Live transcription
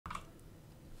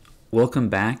Welcome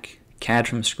back, CAD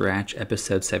from Scratch,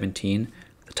 episode 17.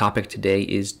 The topic today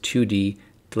is 2D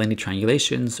Delaunay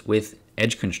Triangulations with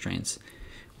edge constraints.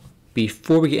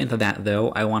 Before we get into that though,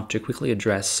 I want to quickly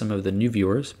address some of the new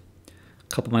viewers. A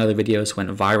couple of my other videos went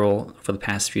viral for the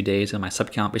past few days and my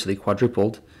sub count basically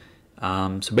quadrupled.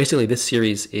 So basically this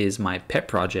series is my pet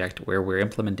project where we're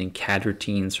implementing CAD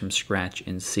routines from scratch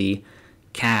in C.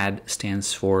 CAD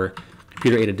stands for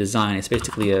Computer-Aided Design. It's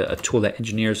basically a tool that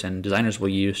engineers and designers will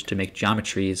use to make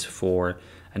geometries for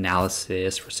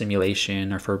analysis, for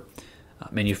simulation, or for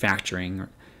manufacturing,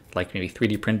 like maybe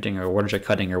 3D printing or waterjet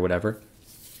cutting or whatever.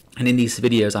 And in these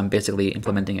videos, I'm basically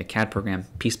implementing a CAD program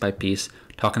piece by piece,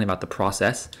 talking about the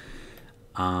process.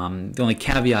 The only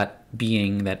caveat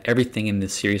being that everything in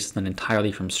this series is done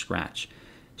entirely from scratch.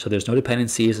 So there's no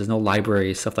dependencies, there's no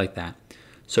libraries, stuff like that.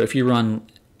 So if you run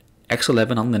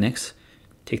X11 on Linux,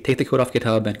 take the code off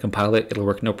GitHub and compile it, it'll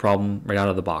work no problem right out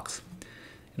of the box.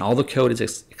 And all the code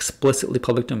is explicitly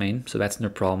public domain, so that's no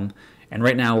problem. And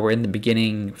right now we're in the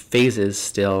beginning phases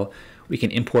still. We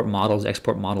can import models,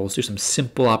 export models, do some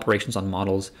simple operations on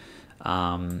models.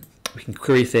 We can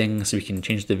query things, we can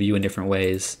change the view in different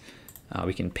ways.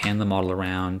 We can pan the model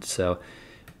around. So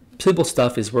simple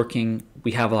stuff is working.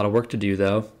 We have a lot of work to do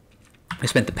though. I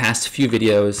spent the past few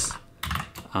videos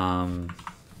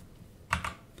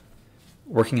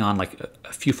working on like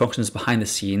a few functions behind the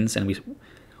scenes, and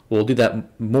we'll do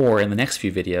that more in the next few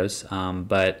videos.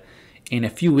 But in a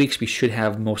few weeks, we should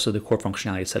have most of the core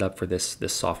functionality set up for this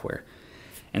software.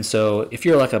 And so if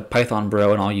you're like a Python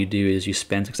bro and all you do is you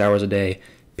spend 6 hours a day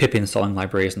pip installing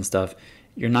libraries and stuff,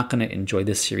 you're not going to enjoy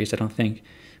this series, I don't think.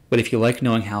 But if you like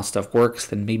knowing how stuff works,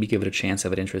 then maybe give it a chance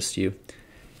if it interests you.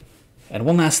 And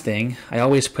one last thing, I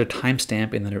always put a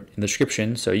timestamp in the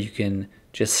description so you can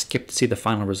just skip to see the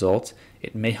final result.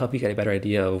 It may help you get a better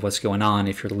idea of what's going on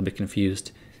if you're a little bit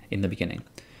confused in the beginning.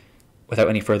 Without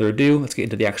any further ado, let's get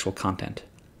into the actual content.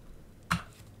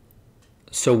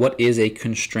 So what is a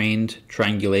constrained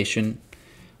triangulation?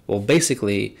 Well,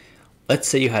 basically, let's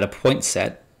say you had a point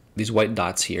set, these white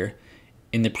dots here.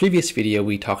 In the previous video,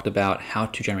 we talked about how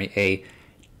to generate a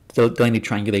Delaunay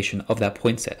triangulation of that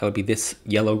point set. That would be this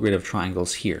yellow grid of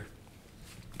triangles here.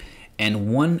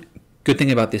 And one good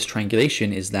thing about this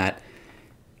triangulation is that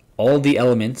all the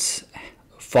elements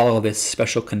follow this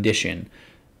special condition.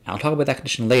 I'll talk about that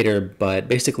condition later, but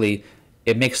basically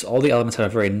it makes all the elements have a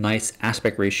very nice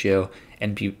aspect ratio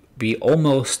and be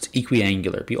almost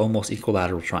equiangular, be almost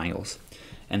equilateral triangles.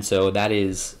 And so that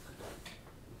is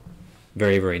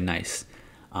very, very nice.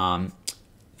 The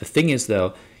thing is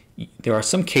though, there are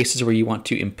some cases where you want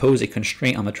to impose a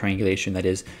constraint on the triangulation. That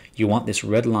is, you want this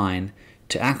red line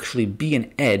to actually be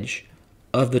an edge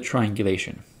of the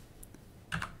triangulation.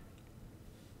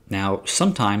 Now,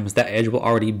 sometimes that edge will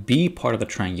already be part of the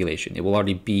triangulation. It will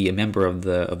already be a member of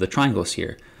the triangles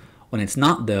here. When it's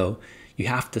not though, you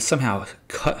have to somehow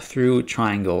cut through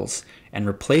triangles and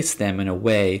replace them in a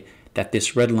way that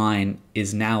this red line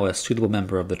is now a suitable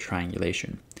member of the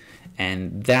triangulation.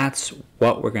 And that's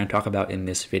what we're going to talk about in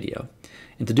this video.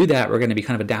 And to do that, we're going to be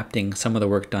kind of adapting some of the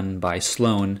work done by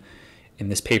Sloan in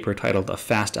this paper titled A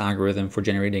Fast Algorithm for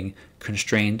Generating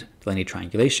Constrained Delaunay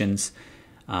Triangulations,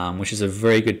 which is a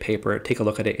very good paper. Take a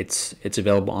look at it. It's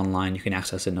available online. You can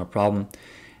access it no problem.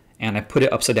 And I put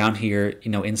it upside down here,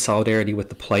 in solidarity with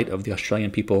the plight of the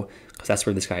Australian people, because that's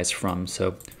where this guy is from.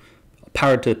 So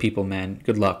power to the people, man.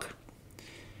 Good luck.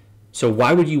 So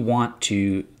why would you want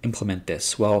to implement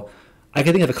this? Well, I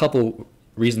can think of a couple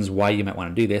reasons why you might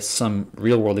want to do this, some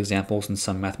real-world examples and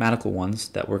some mathematical ones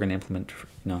that we're going to implement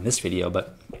in this video.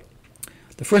 But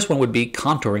the first one would be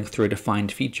contouring through a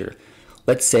defined feature.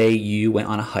 Let's say you went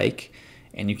on a hike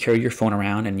and you carried your phone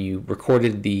around and you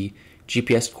recorded the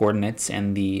GPS coordinates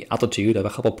and the altitude of a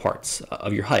couple parts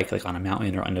of your hike, like on a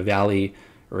mountain or in a valley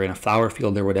or in a flower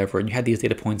field or whatever, and you had these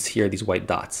data points here, these white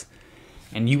dots.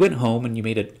 And you went home and you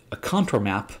made a contour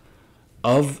map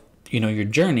of your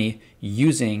journey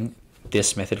using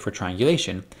this method for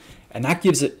triangulation. And that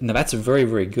gives it, that's very,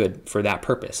 very good for that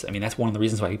purpose. I mean, that's one of the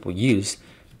reasons why people use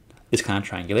this kind of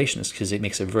triangulation, is because it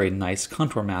makes a very nice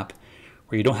contour map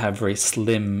where you don't have very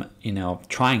slim,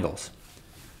 triangles.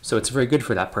 So it's very good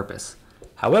for that purpose.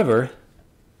 However,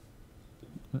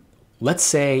 let's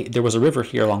say there was a river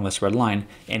here along this red line,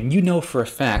 and for a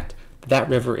fact that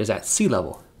river is at sea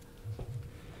level.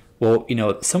 Well,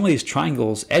 some of these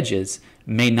triangles' edges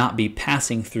may not be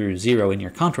passing through zero in your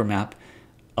contour map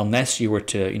unless you were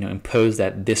to, impose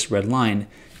that this red line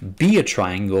be a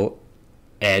triangle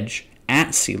edge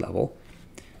at sea level,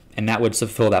 and that would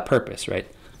fulfill that purpose, right?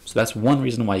 So that's one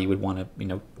reason why you would want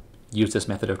to, use this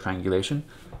method of triangulation.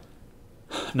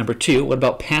 Number two, what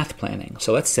about path planning?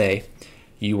 So let's say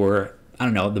you were, I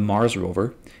don't know, the Mars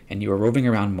rover, and you were roving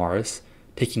around Mars,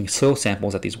 taking soil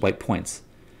samples at these white points.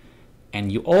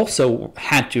 And you also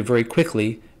had to very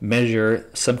quickly measure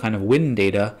some kind of wind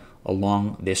data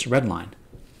along this red line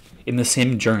in the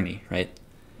same journey, right?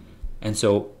 And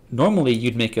so normally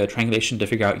you'd make a triangulation to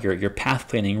figure out your path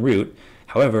planning route.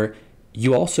 However,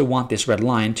 you also want this red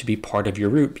line to be part of your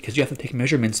route because you have to take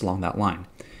measurements along that line.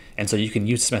 And so you can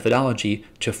use this methodology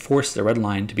to force the red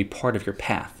line to be part of your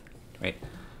path, right?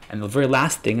 And the very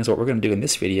last thing is what we're going to do in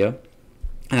this video,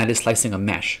 and that is slicing a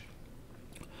mesh.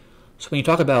 So when you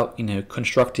talk about,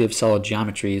 constructive solid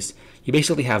geometries, you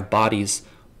basically have bodies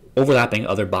overlapping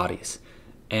other bodies,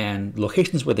 and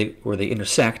locations where they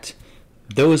intersect,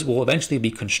 those will eventually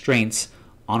be constraints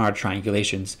on our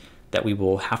triangulations that we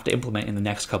will have to implement in the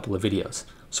next couple of videos.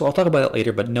 So I'll talk about it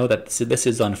later, but know that this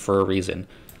is done for a reason.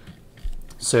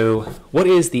 So what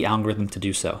is the algorithm to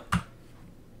do so?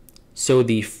 So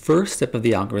the first step of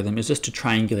the algorithm is just to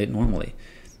triangulate normally,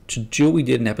 to do what we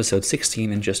did in episode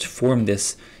 16 and just form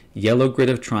this yellow grid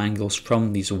of triangles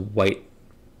from these white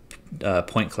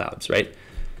point clouds, right?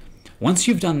 Once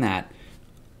you've done that,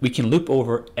 we can loop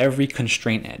over every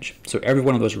constraint edge, so every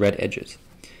one of those red edges.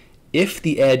 If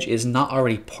the edge is not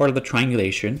already part of the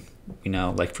triangulation,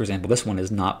 like for example, this one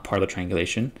is not part of the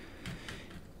triangulation.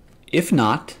 If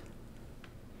not,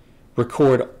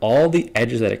 record all the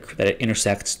edges that it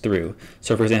intersects through.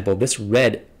 So for example, this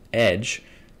red edge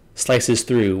slices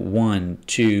through 1,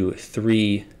 2,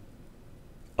 3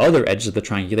 other edges of the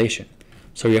triangulation.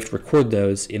 So you have to record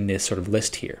those in this sort of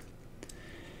list here.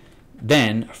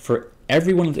 Then for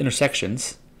every one of the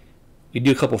intersections, we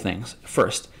do a couple things.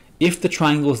 First, if the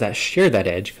triangles that share that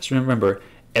edge, because remember,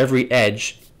 every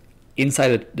edge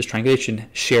inside of this triangulation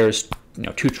shares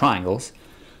two triangles.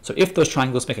 So if those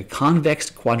triangles make a convex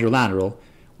quadrilateral,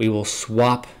 we will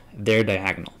swap their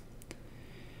diagonal.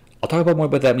 I'll talk about more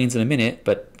what that means in a minute,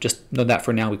 but just know that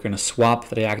for now we're going to swap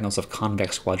the diagonals of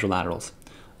convex quadrilaterals.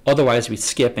 Otherwise, we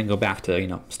skip and go back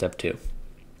to step 2.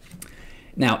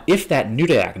 Now, if that new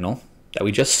diagonal that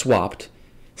we just swapped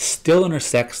still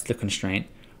intersects the constraint,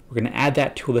 we're going to add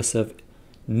that to a list we're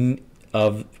going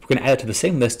to add it to the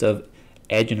same list of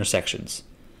edge intersections.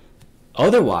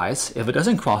 Otherwise, if it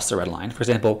doesn't cross the red line, for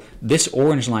example, this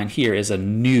orange line here is a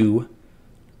new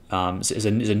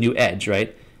new edge,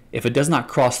 right? If it does not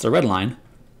cross the red line,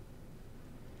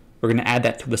 we're going to add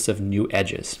that to a list of new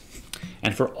edges.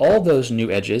 And for all those new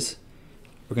edges,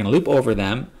 we're going to loop over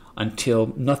them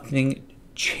until nothing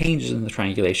changes in the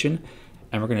triangulation,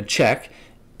 and we're going to check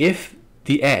if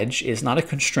the edge is not a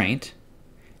constraint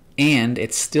and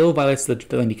it still violates the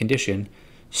Delaunay condition,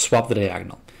 swap the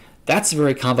diagonal. That's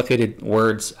very complicated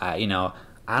words. I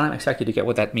don't expect you to get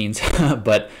what that means,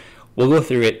 but we'll go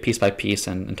through it piece by piece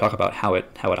and talk about how it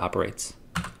operates.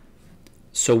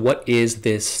 So what is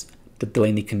the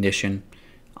Delaunay condition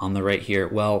on the right here?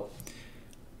 Well,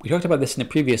 we talked about this in a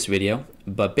previous video,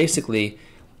 but basically,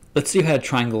 let's say you had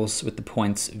triangles with the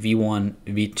points V1,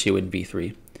 V2, and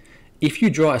V3. If you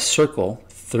draw a circle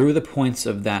through the points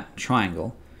of that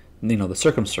triangle, the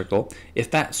circumcircle,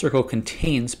 if that circle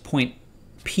contains point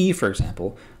P, for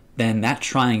example, then that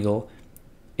triangle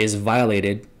is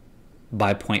violated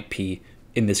by point P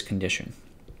in this condition,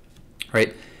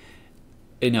 right?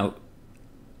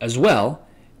 As well,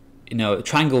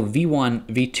 triangle V1,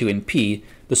 V2, and P,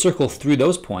 the circle through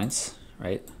those points,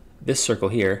 right? This circle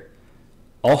here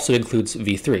also includes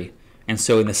V3. And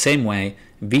so in the same way,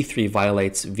 V3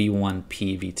 violates V1,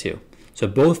 P, V2. So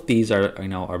both these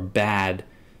are bad,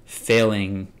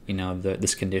 failing,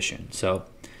 this condition. So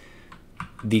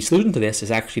the solution to this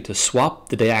is actually to swap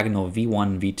the diagonal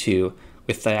V1, V2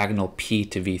 with diagonal P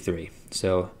to V3.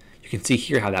 So you can see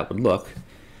here how that would look.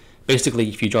 Basically,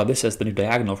 if you draw this as the new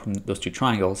diagonal from those two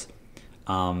triangles,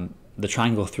 the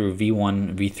triangle through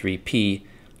V1, V3, P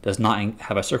does not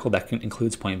have a circle that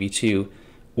includes point V2,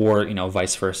 or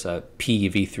vice versa, P,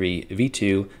 V3,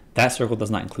 V2, that circle does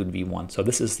not include V1. So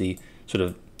this is the sort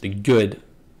of the good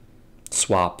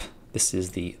swap. This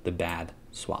is the bad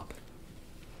swap.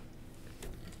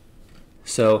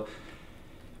 So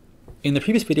in the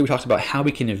previous video, we talked about how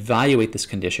we can evaluate this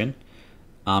condition.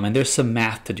 And there's some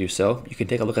math to do so. You can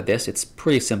take a look at this. It's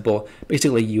pretty simple.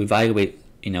 Basically, you evaluate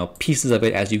pieces of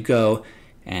it as you go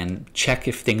and check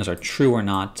if things are true or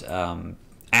not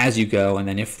as you go. And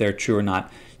then if they're true or not,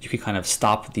 you can kind of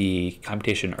stop the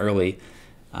computation early.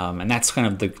 And that's kind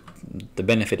of the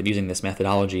benefit of using this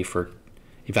methodology for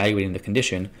evaluating the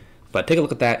condition. But take a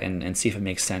look at that and see if it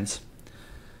makes sense.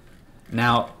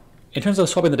 Now, in terms of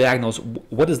swapping the diagonals,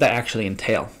 what does that actually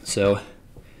entail? So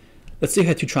let's say you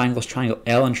had two triangles, triangle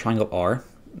L and triangle R.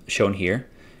 shown here.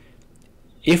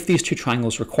 If these two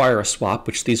triangles require a swap,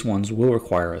 which these ones will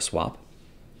require a swap,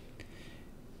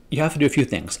 you have to do a few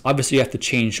things. Obviously, you have to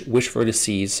change which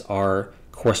vertices are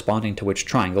corresponding to which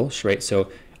triangles, right?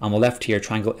 So on the left here,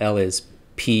 triangle L is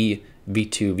P,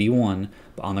 V2, V1,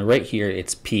 but on the right here,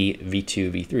 it's P,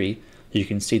 V2, V3. So you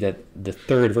can see that the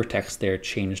third vertex there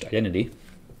changed identity.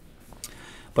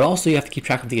 But also you have to keep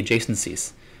track of the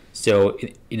adjacencies. So,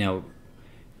 you know,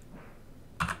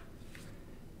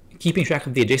 keeping track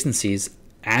of the adjacencies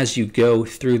as you go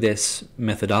through this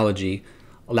methodology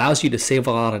allows you to save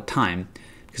a lot of time,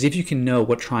 because if you can know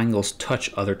what triangles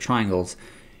touch other triangles,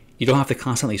 you don't have to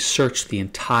constantly search the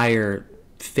entire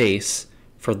face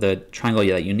for the triangle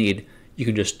that you need. You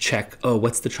can just check, oh,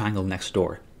 what's the triangle next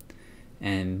door?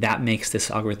 And that makes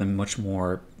this algorithm much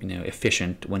more, you know,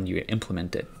 efficient when you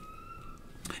implement it.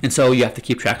 And so you have to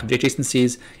keep track of the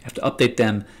adjacencies, you have to update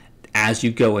them as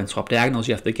you go and swap diagonals.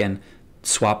 You have to, again,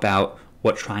 swap out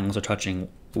what triangles are touching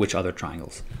which other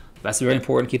triangles. That's very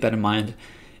important, keep that in mind.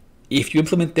 If you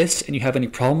implement this and you have any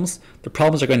problems, the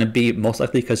problems are going to be most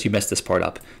likely because you messed this part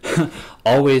up.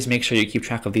 Always make sure you keep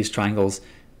track of these triangles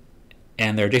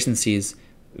and their adjacencies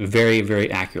very,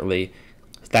 very accurately.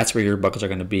 That's where your bugs are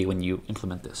going to be when you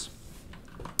implement this.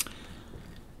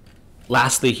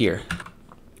 Lastly here,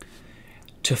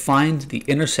 to find the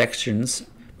intersections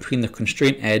between the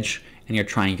constraint edge and your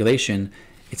triangulation,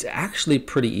 it's actually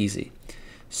pretty easy.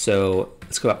 So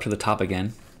let's go up to the top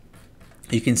again.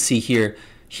 You can see here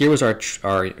was our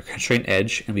constraint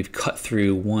edge, and we've cut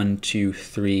through 1, 2,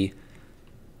 3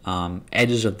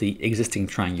 edges of the existing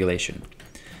triangulation.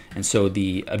 And so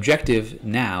the objective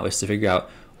now is to figure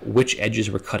out which edges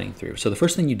we're cutting through. So the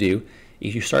first thing you do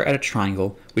is you start at a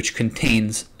triangle which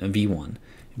contains V1.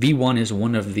 V1 is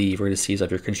one of the vertices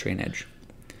of your constraint edge.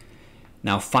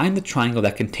 Now find the triangle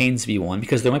that contains V1,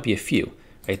 because there might be a few,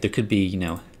 right? There could be, you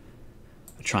know,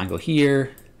 a triangle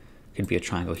here, could be a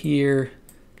triangle here,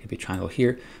 could be a triangle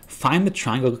here. Find the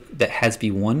triangle that has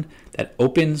V1 that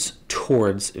opens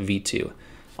towards V2.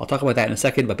 I'll talk about that in a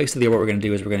second, but basically what we're going to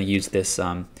do is we're going to use this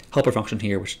helper function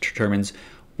here, which determines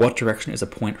what direction is a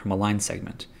point from a line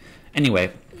segment.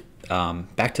 Anyway,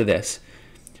 back to this.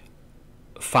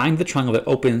 Find the triangle that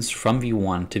opens from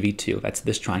V1 to V2. That's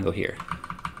this triangle here.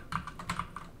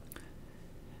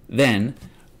 Then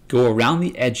go around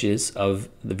the edges of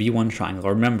the V1 triangle.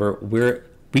 Remember,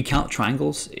 we count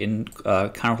triangles in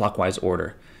counterclockwise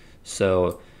order.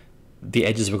 So the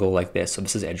edges will go like this. So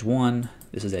this is edge 1,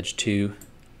 this is edge 2,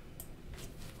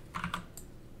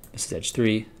 this is edge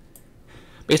 3.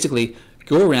 Basically,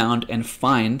 go around and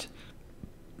find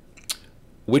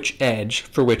which edge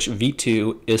for which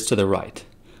V2 is to the right.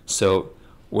 So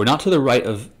we're not to the right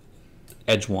of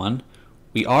edge 1,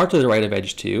 we are to the right of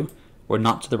edge 2, we're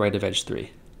not to the right of edge 3,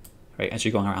 right, as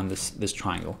you're going around this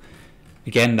triangle.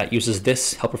 Again, that uses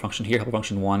this helper function here, helper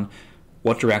function 1,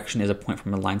 what direction is a point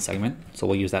from a line segment. So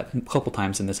we'll use that a couple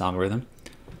times in this algorithm.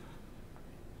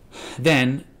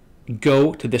 Then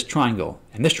go to this triangle,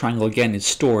 and this triangle again is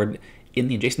stored in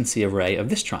the adjacency array of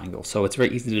this triangle. So it's very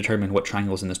easy to determine what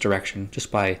triangle is in this direction just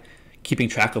by keeping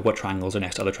track of what triangles are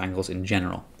next to other triangles in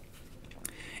general.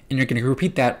 And you're going to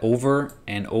repeat that over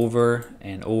and over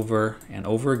and over and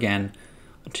over again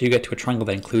until you get to a triangle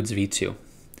that includes V2.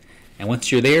 And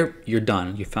once you're there, you're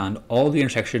done. You found all the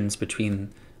intersections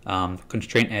between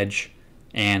constraint edge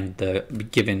and the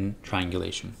given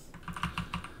triangulation.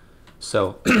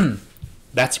 So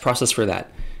that's the process for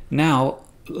that. Now,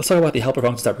 let's talk about the helper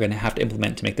functions that we're going to have to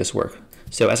implement to make this work.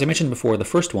 So as I mentioned before, the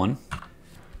first one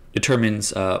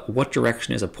determines what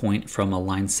direction is a point from a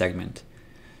line segment.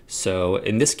 So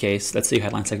in this case, let's say you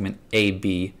had line segment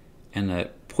AB and a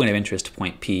point of interest,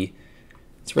 point P.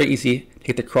 It's very easy.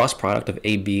 Take the cross product of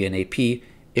AB and AP.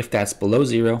 If that's below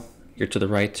 0, you're to the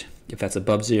right. If that's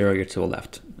above 0, you're to the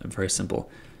left. Very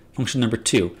simple. Function number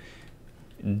 2.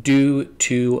 Do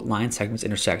two line segments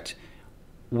intersect?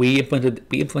 We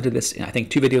implemented this, I think,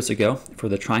 2 videos ago for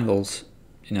the triangles,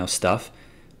 stuff.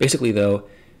 Basically, though,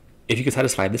 if you can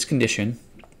satisfy this condition,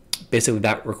 basically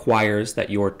that requires that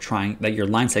your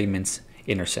line segments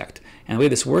intersect. And the way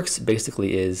this works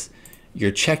basically is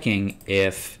you're checking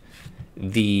if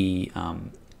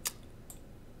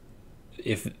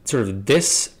if sort of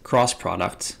this cross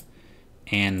product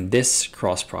and this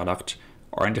cross product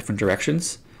are in different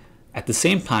directions. At the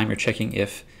same time, you're checking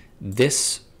if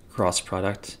this cross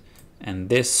product and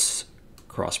this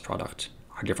cross product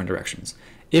are different directions.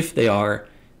 If they are,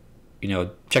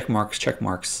 check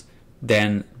marks,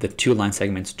 then the two line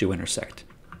segments do intersect.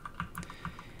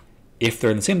 If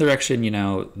they're in the same direction,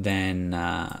 then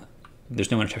there's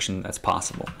no intersection that's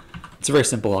possible. It's a very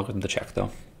simple algorithm to check, though.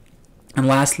 And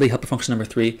lastly, helper function number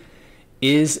 3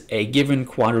 is a given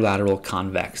quadrilateral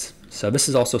convex. So this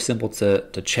is also simple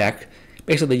to check.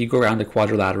 Basically, you go around a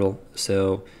quadrilateral,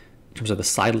 so in terms of the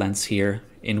side lengths here,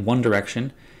 in one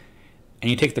direction, and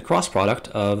you take the cross product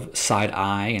of side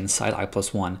I and side I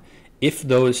plus 1. If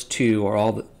those two are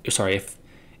all,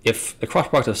 if the cross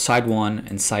product of side 1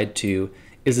 and side 2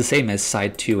 is the same as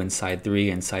side 2 and side 3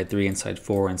 and side 3 and side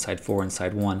 4 and side 4 and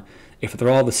side 1, if they're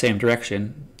all the same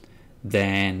direction,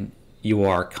 then you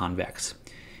are convex.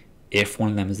 If one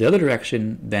of them is the other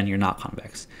direction, then you're not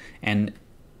convex. And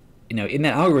in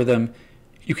that algorithm,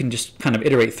 you can just kind of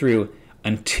iterate through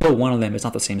until one of them is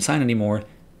not the same sign anymore.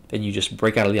 Then you just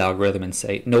break out of the algorithm and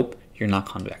say, nope, you're not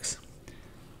convex.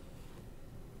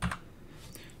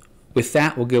 With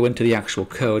that, we'll go into the actual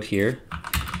code here.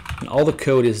 And all the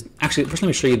code is, actually, first let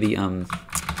me show you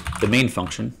the main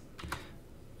function.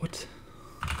 What?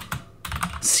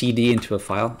 CD into a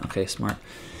file. Okay, smart.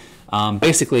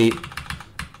 Basically,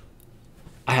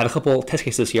 I have a couple test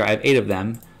cases here. I have 8 of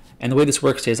them. And the way this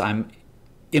works is I'm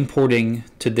importing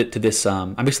to this,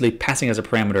 I'm basically passing as a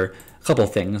parameter a couple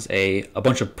of things, a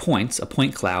bunch of points, a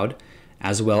point cloud,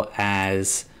 as well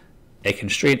as a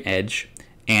constraint edge,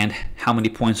 and how many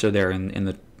points are there in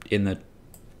the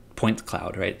point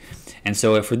cloud, right? And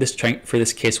so for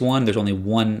this case 1, there's only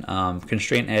one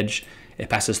constraint edge. It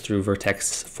passes through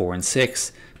vertex 4 and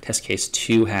 6. Test case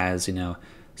 2 has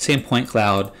same point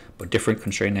cloud but different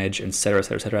constraint edge, etc.,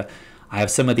 etc., etc. I have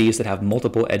some of these that have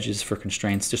multiple edges for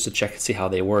constraints just to check and see how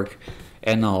they work,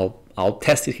 and I'll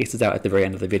test these cases out at the very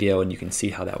end of the video, and you can see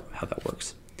how that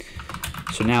works.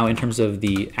 So now, in terms of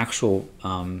the actual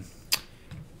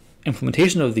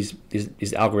implementation of these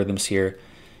algorithms here,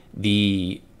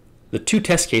 the 2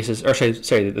 test cases, or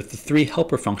sorry, the 3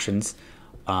 helper functions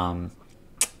are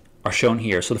shown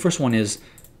here. So the first one is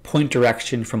point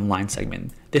direction from line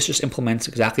segment. This just implements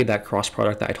exactly that cross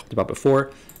product that I talked about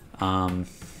before.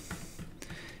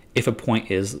 If a point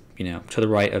is to the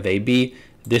right of AB,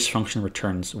 this function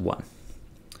returns 1.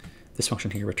 This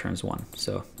function here returns 1.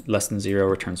 So less than 0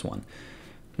 returns 1.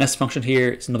 Next function here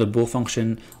is another bool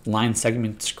function, line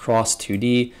segments cross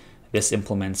 2D. This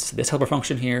implements this helper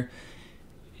function here.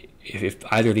 If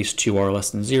either of these two are less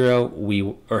than 0,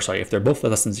 if they're both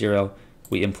less than 0,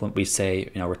 we say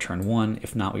return 1.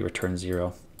 If not, we return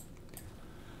 0.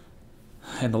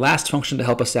 And the last function to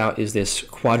help us out is this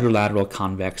quadrilateral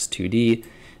convex 2D.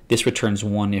 This returns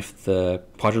 1 if the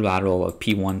quadrilateral of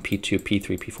P1, P2,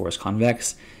 P3, P4 is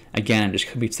convex. Again, it just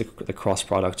computes the cross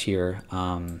product here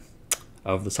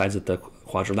of the sides of the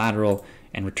quadrilateral,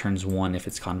 and returns 1 if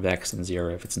it's convex and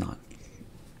 0 if it's not.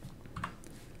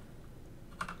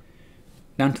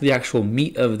 Down to the actual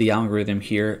meat of the algorithm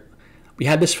here. We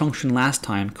had this function last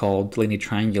time called Delaunay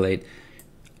Triangulate.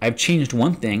 I've changed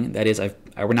one thing, that is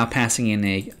we're now passing in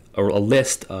a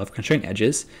list of constraint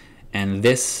edges, and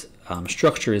this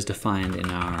structure is defined in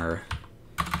our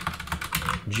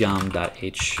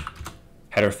geom.h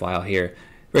header file here.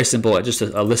 Very simple, just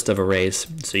a list of arrays.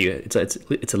 So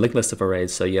it's a linked list of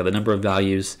arrays. So you have the number of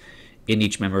values in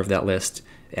each member of that list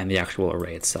and the actual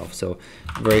array itself. So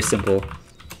very simple.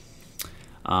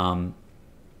 And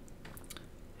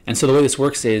so the way this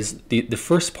works is the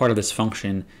first part of this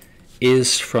function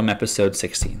is from episode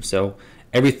 16. So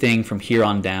everything from here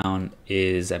on down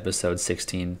is episode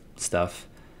 16 stuff.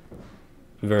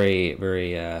 Very,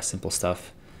 very simple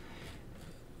stuff.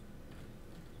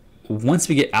 Once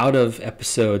we get out of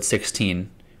episode 16,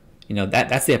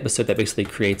 that's the episode that basically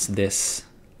creates this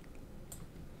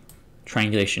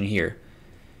triangulation here.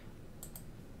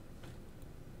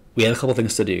 We have a couple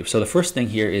things to do. So the first thing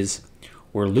here is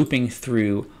we're looping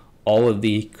through all of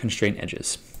the constraint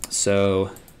edges.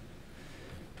 So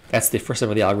that's the first step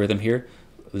of the algorithm here,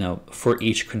 for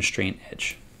each constraint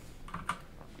edge.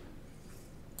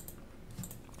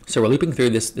 So we're looping through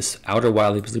this outer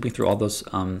while loop is looping through all those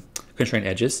constraint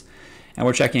edges, and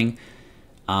we're checking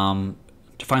to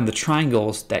find the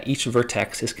triangles that each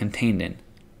vertex is contained in.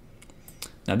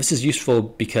 Now this is useful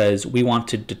because we want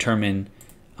to determine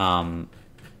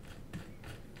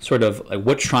sort of like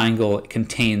what triangle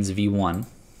contains V1.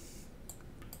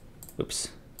 Oops.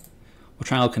 What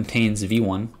triangle contains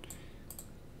V1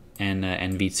 and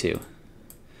V2,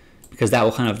 because that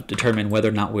will kind of determine whether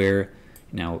or not we're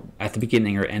at the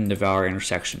beginning or end of our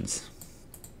intersections.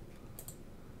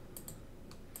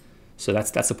 So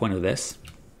that's the point of this.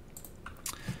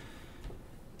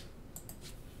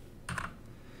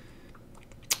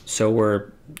 So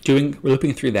we're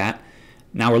looping through that.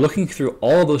 Now we're looking through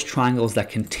all of those triangles that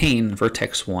contain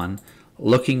vertex 1,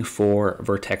 looking for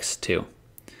vertex 2.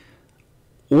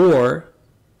 Or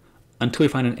until we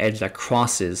find an edge that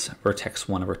crosses vertex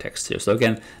 1 and vertex 2. So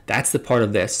again, that's the part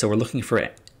of this. So we're looking for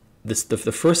this the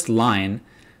first line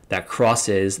that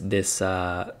crosses this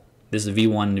this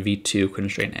V1 V2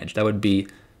 constraint edge. That would be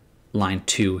line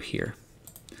 2 here.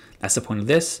 That's the point of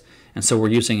this. And so we're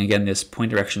using again this point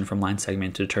direction from line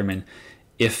segment to determine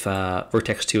if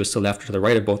vertex 2 is to the left or to the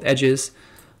right of both edges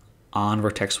on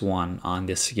vertex 1 on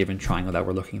this given triangle that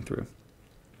we're looking through.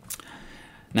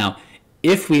 Now,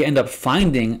 if we end up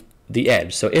finding the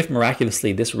edge, so if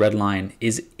miraculously this red line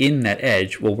is in that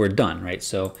edge, well, we're done, right?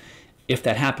 So if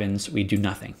that happens, we do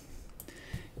nothing.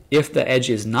 If the edge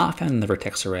is not found in the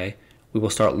vertex array, we will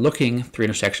start looking through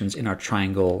intersections in our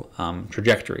triangle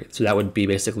trajectory. So that would be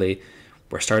basically,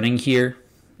 we're starting here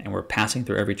and we're passing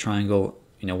through every triangle,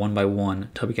 one by one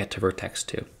until we get to vertex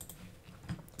 2.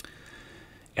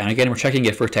 And again, we're checking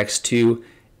if vertex 2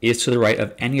 is to the right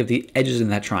of any of the edges in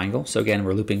that triangle. So again,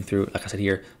 we're looping through, like I said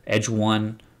here, edge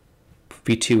 1,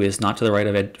 V2 is not to the right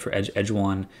of edge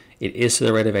 1. It is to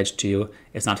the right of edge 2.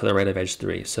 It's not to the right of edge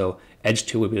 3. So edge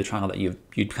 2 would be the triangle that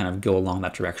you'd kind of go along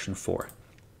that direction for.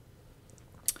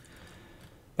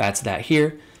 That's that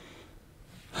here.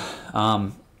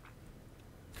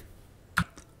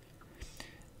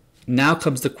 Now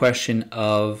comes the question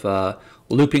of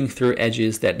looping through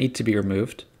edges that need to be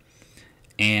removed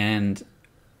and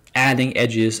adding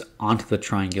edges onto the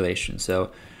triangulation.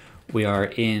 So we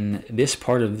are in this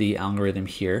part of the algorithm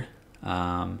here.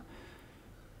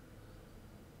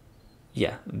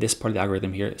 This part of the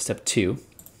algorithm here, step 2.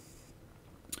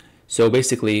 So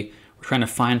basically, we're trying to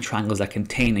find triangles that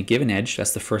contain a given edge.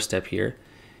 That's the first step here.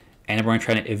 And we're going to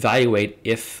try to evaluate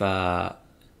if the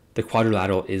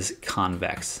quadrilateral is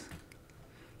convex.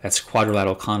 That's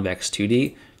quadrilateral convex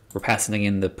 2D. We're passing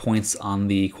in the points on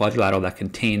the quadrilateral that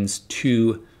contains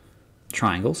 2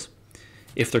 triangles.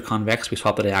 If they're convex, we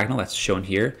swap the diagonal, that's shown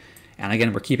here. And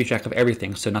again, we're keeping track of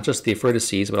everything. So not just the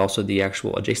vertices, but also the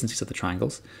actual adjacencies of the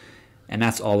triangles. And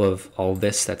that's all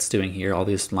this that's doing here. All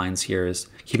these lines here is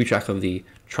keeping track of the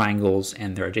triangles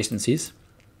and their adjacencies.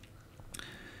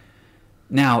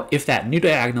 Now, if that new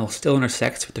diagonal still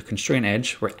intersects with the constraint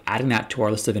edge, we're adding that to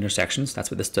our list of intersections.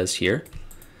 That's what this does here.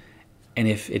 And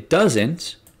if it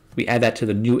doesn't, we add that to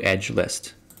the new edge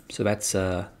list. So that's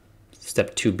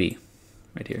step 2B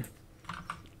right here.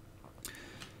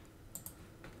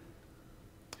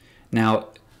 Now,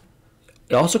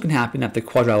 it also can happen that the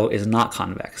quadrilateral is not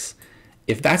convex.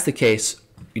 If that's the case,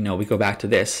 we go back to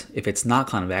this. If it's not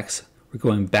convex, we're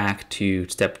going back to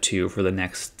step 2 for the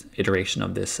next iteration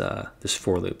of this this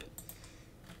for loop.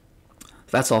 So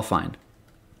that's all fine.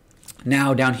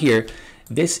 Now down here,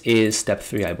 this is step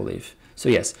 3, I believe. So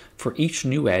yes, for each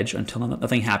new edge, until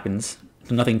nothing happens,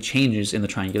 until nothing changes in the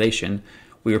triangulation,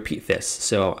 we repeat this.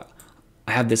 So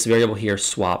I have this variable here,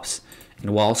 swaps,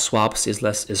 and while swaps is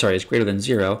greater than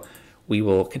 0, we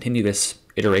will continue this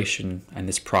iteration and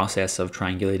this process of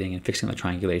triangulating and fixing the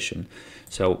triangulation.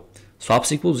 So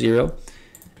swaps equals 0,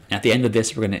 and at the end of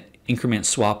this, we're going to increment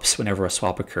swaps whenever a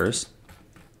swap occurs.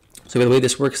 So the way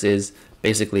this works is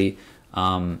basically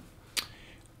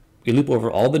we loop over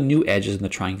all the new edges in the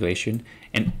triangulation,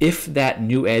 and if that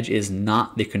new edge is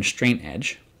not the constraint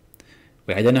edge,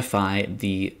 we identify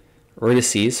the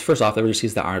vertices. First off, the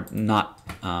vertices that are not,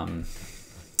 let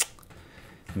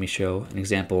me show an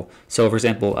example. So for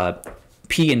example,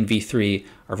 P and V3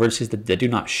 are vertices that do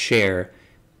not share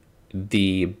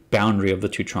the boundary of the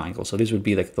 2 triangles. So these would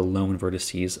be like the lone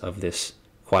vertices of this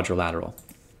quadrilateral.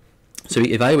 So we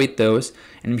evaluate those,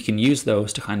 and we can use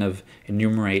those to kind of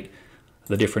enumerate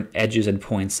the different edges and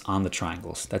points on the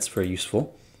triangles. That's very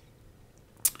useful.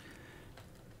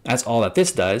 That's all that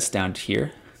this does down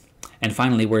here. And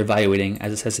finally, we're evaluating,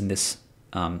 as it says in this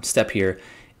step here,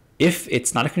 if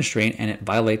it's not a constraint and it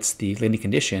violates the limiting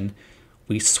condition,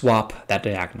 we swap that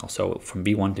diagonal. So from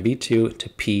V1 to V2 to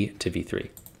P to V3.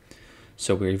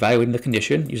 So we're evaluating the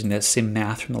condition using that same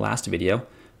math from the last video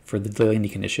for the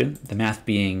limiting condition, the math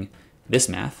being this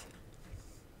math.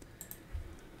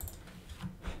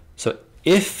 So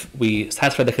if we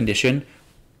satisfy the condition,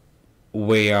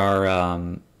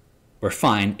 we're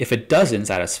fine. If it doesn't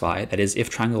satisfy, that is, if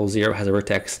triangle 0 has a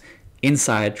vertex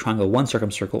inside triangle 1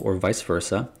 circumcircle or vice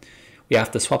versa, we have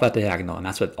to swap that diagonal, and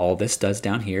that's what all this does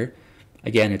down here.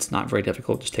 Again, it's not very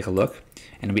difficult, just take a look,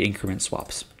 and we increment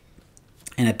swaps.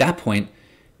 And at that point,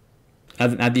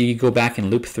 after you go back and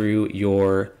loop through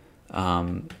your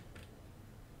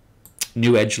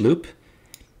new edge loop,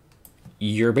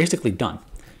 you're basically done.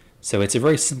 So it's a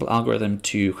very simple algorithm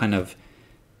to kind of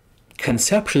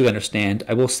conceptually understand.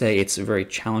 I will say it's very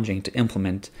challenging to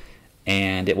implement,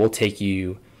 and it will take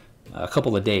you a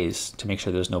couple of days to make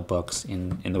sure there's no bugs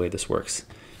in the way this works.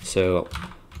 So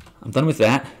I'm done with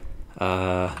that.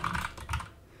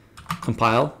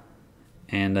 Compile,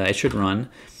 and it should run.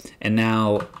 And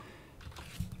now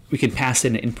we can pass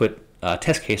in an input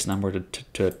test case number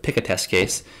to pick a test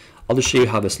case. I'll just show you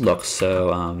how this looks.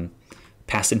 So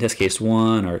pass in test case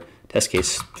 1 or test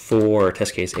case 4 or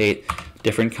test case 8.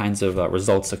 Different kinds of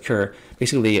results occur.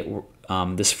 Basically,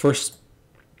 this first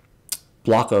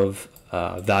block of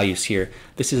values here,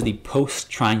 this is the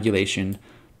post-triangulation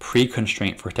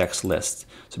pre-constraint for text list.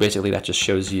 So basically that just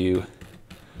shows you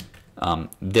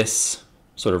this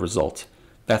sort of result.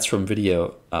 That's from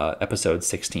video episode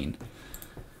 16.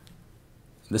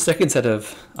 The second set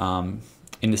of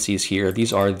indices here,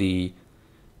 these are the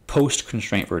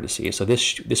post-constraint vertices. So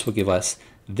this will give us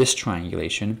this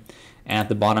triangulation. And at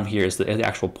the bottom here is the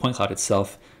actual point cloud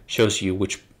itself, shows you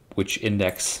which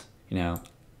index,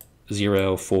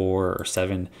 0, 4, or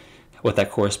 7, what that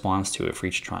corresponds to for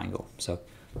each triangle. So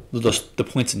the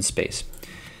points in space.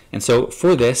 And so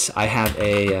for this, I have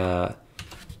a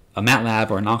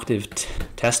MATLAB or an Octave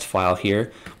test file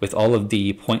here with all of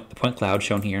the point cloud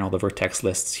shown here and all the vertex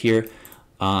lists here.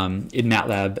 In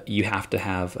MATLAB, you have to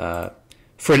have,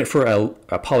 for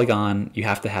a polygon, you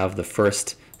have to have the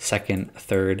first, second,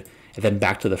 third, and then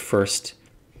back to the first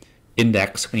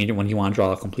index when you want to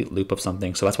draw a complete loop of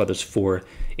something. So that's why there's 4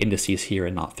 indices here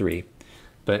and not 3.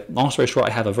 But long story short,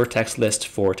 I have a vertex list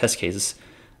for test cases.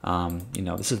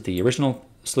 This is the original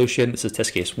solution. This is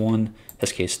test case 1,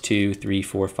 test case 2, 3,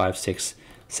 4, 5, 6,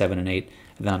 7, and 8.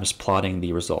 And then I'm just plotting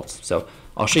the results. So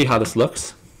I'll show you how this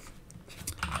looks.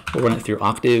 We'll run it through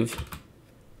Octave,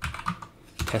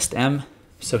 test M.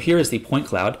 So here is the point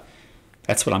cloud.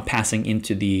 That's what I'm passing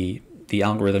into the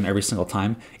algorithm every single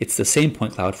time. It's the same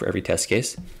point cloud for every test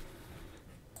case.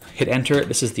 Hit enter.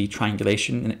 This is the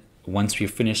triangulation. And once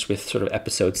we've finished with sort of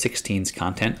episode 16's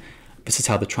content, this is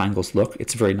how the triangles look.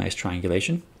 It's a very nice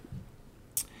triangulation.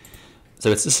 So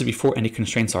this is before any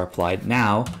constraints are applied.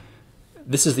 Now,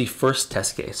 this is the first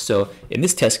test case. So in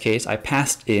this test case, I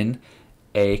passed in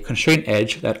a constraint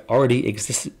edge that already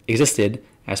existed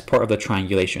as part of the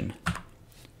triangulation.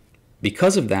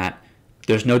 Because of that,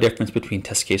 there's no difference between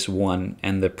test case 1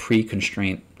 and the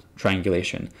pre-constraint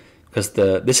triangulation. Because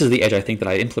this is the edge I think that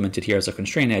I implemented here as a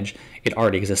constraint edge. It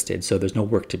already existed, so there's no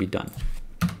work to be done.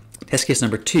 Test case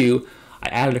number 2, I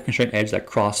added a constraint edge that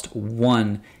crossed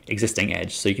one existing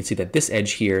edge. So you can see that this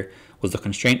edge here was the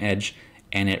constraint edge,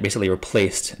 and it basically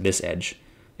replaced this edge.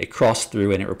 It crossed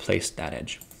through and it replaced that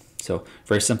edge. So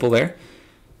very simple there.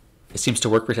 It seems to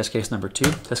work for test case number 2.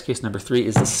 Test case number 3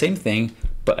 is the same thing,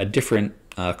 but a different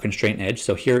constraint edge.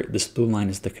 So here, this blue line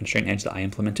is the constraint edge that I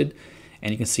implemented.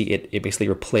 And you can see it basically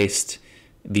replaced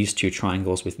these 2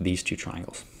 triangles with these 2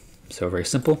 triangles. So very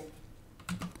simple.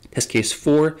 Test case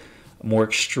 4, a more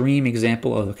extreme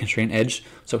example of a constraint edge.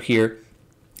 So here,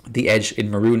 the edge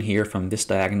in maroon here from this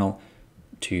diagonal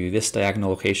to this diagonal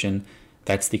location,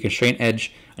 that's the constraint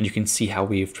edge. And you can see how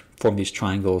we've formed these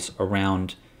triangles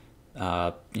around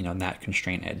that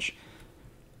constraint edge.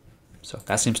 So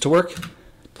that seems to work.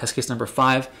 Test case number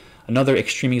 5, another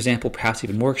extreme example, perhaps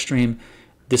even more extreme.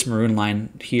 This maroon line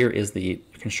here is the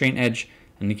constraint edge,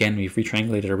 and again we've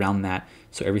retriangulated around that,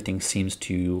 so everything seems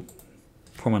to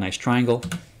form a nice triangle.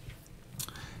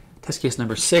 Test case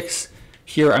number 6,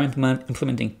 here I'm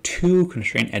implementing 2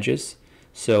 constraint edges.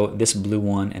 So this blue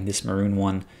one and this maroon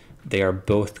one, they are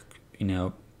both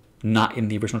not in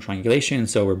the original triangulation,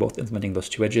 so we're both implementing those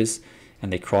 2 edges,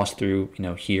 and they cross through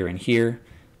here and here.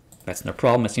 That's no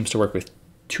problem. It seems to work with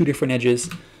 2 different edges.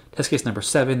 Test case number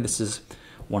 7, this is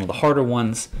one of the harder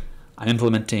ones. I'm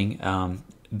implementing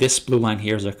this blue line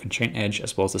here as a constraint edge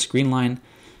as well as this green line.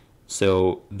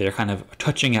 So they're kind of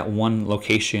touching at one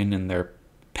location and they're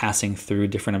passing through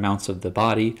different amounts of the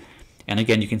body. And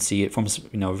again, you can see it forms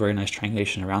a very nice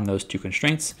triangulation around those 2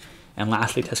 constraints. And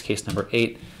lastly, test case number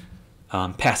 8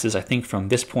 passes, I think, from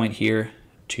this point here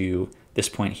to this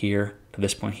point here to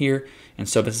this point here. And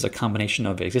so this is a combination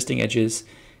of existing edges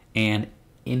and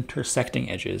intersecting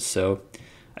edges. So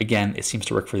again, it seems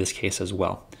to work for this case as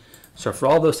well. So for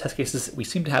all those test cases, we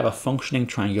seem to have a functioning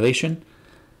triangulation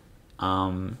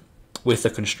with a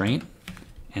constraint.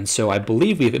 And so I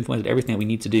believe we've implemented everything that we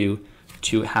need to do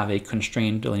to have a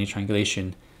constrained Delaunay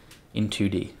triangulation in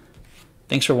 2D.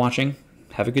 Thanks for watching.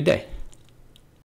 Have a good day.